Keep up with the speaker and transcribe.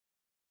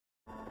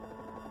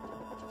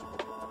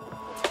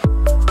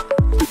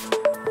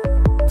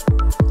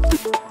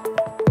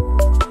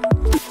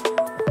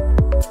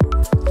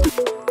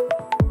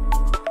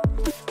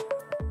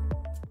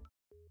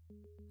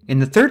In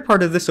the third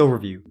part of this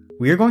overview,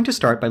 we are going to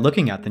start by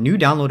looking at the new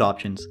download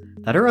options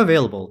that are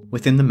available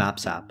within the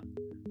Maps app.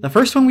 The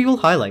first one we will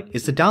highlight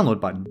is the download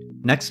button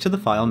next to the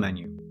file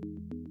menu.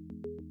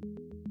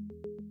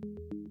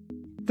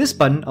 This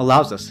button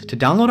allows us to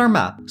download our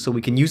map so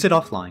we can use it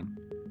offline.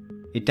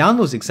 It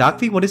downloads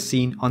exactly what is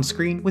seen on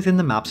screen within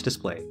the Maps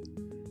display.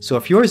 So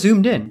if you are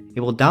zoomed in, it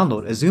will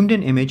download a zoomed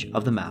in image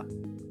of the map.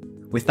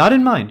 With that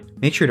in mind,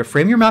 make sure to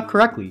frame your map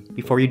correctly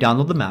before you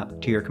download the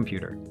map to your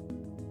computer.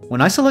 When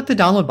I select the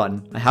download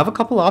button, I have a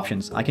couple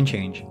options I can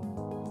change.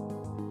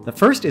 The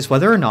first is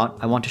whether or not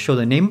I want to show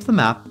the name of the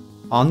map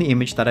on the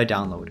image that I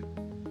download.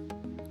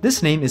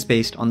 This name is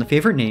based on the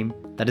favorite name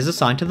that is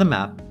assigned to the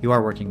map you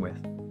are working with.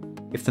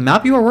 If the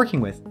map you are working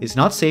with is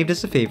not saved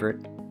as a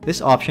favorite,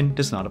 this option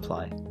does not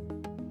apply.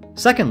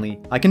 Secondly,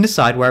 I can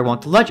decide where I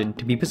want the legend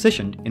to be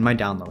positioned in my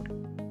download.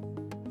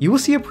 You will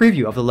see a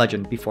preview of the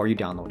legend before you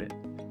download it.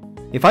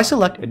 If I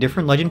select a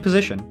different legend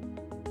position,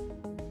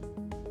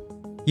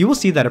 you will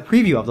see that a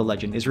preview of the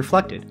legend is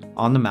reflected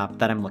on the map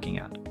that I'm looking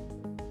at.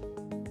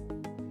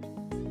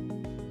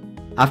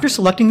 After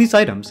selecting these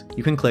items,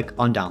 you can click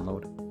on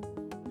Download.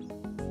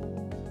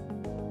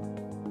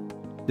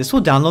 This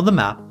will download the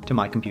map to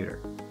my computer.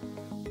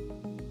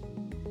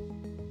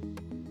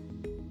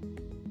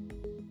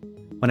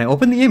 When I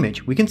open the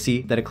image, we can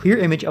see that a clear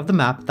image of the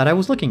map that I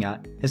was looking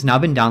at has now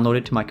been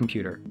downloaded to my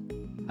computer.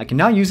 I can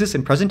now use this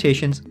in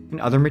presentations and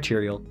other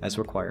material as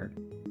required.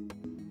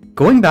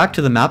 Going back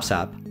to the Maps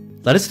app,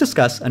 let us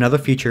discuss another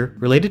feature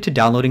related to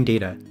downloading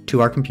data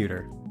to our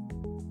computer.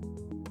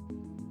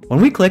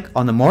 When we click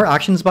on the More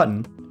Actions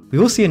button, we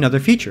will see another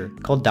feature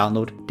called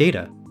Download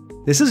Data.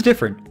 This is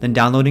different than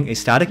downloading a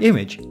static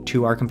image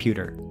to our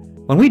computer.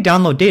 When we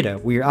download data,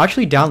 we are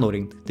actually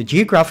downloading the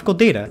geographical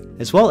data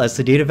as well as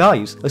the data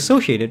values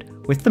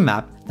associated with the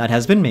map that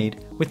has been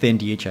made within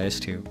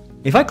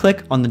DHIS2. If I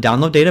click on the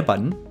Download Data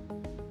button,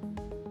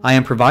 I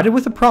am provided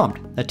with a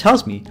prompt that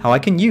tells me how I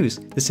can use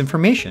this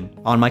information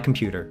on my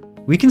computer.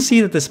 We can see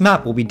that this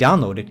map will be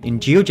downloaded in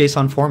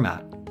GeoJSON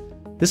format.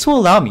 This will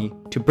allow me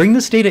to bring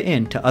this data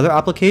in to other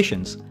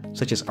applications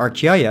such as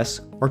ArcGIS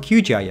or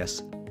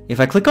QGIS. If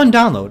I click on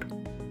Download,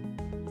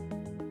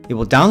 it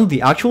will download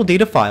the actual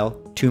data file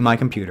to my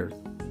computer.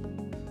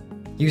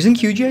 Using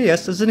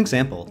QGIS as an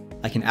example,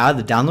 I can add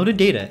the downloaded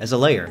data as a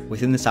layer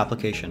within this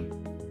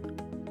application.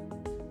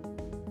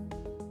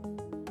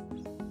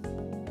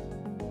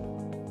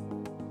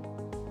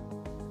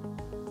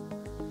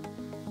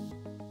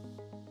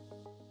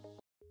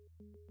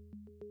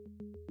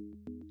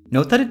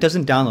 Note that it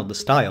doesn't download the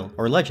style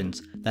or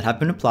legends that have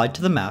been applied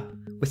to the map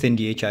within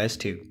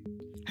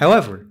DHIS2.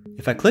 However,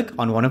 if I click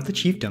on one of the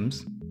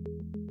chiefdoms,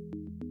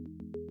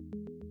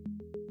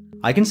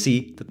 I can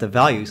see that the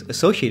values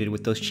associated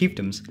with those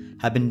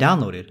chiefdoms have been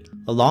downloaded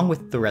along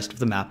with the rest of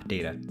the map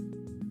data.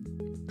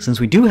 Since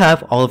we do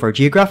have all of our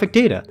geographic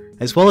data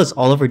as well as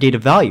all of our data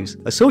values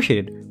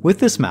associated with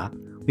this map,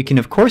 we can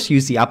of course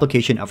use the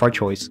application of our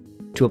choice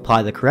to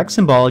apply the correct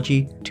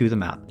symbology to the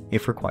map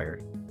if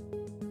required.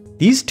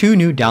 These two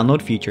new download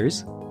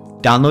features,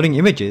 downloading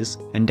images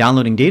and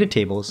downloading data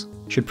tables,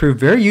 should prove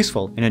very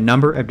useful in a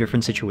number of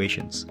different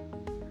situations.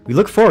 We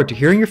look forward to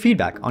hearing your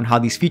feedback on how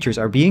these features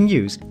are being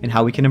used and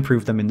how we can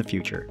improve them in the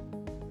future.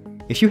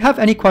 If you have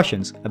any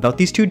questions about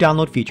these two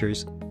download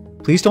features,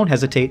 please don't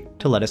hesitate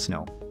to let us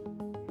know.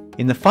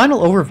 In the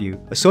final overview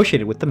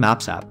associated with the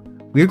Maps app,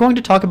 we are going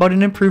to talk about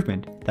an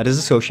improvement that is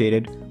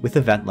associated with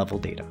event level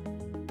data.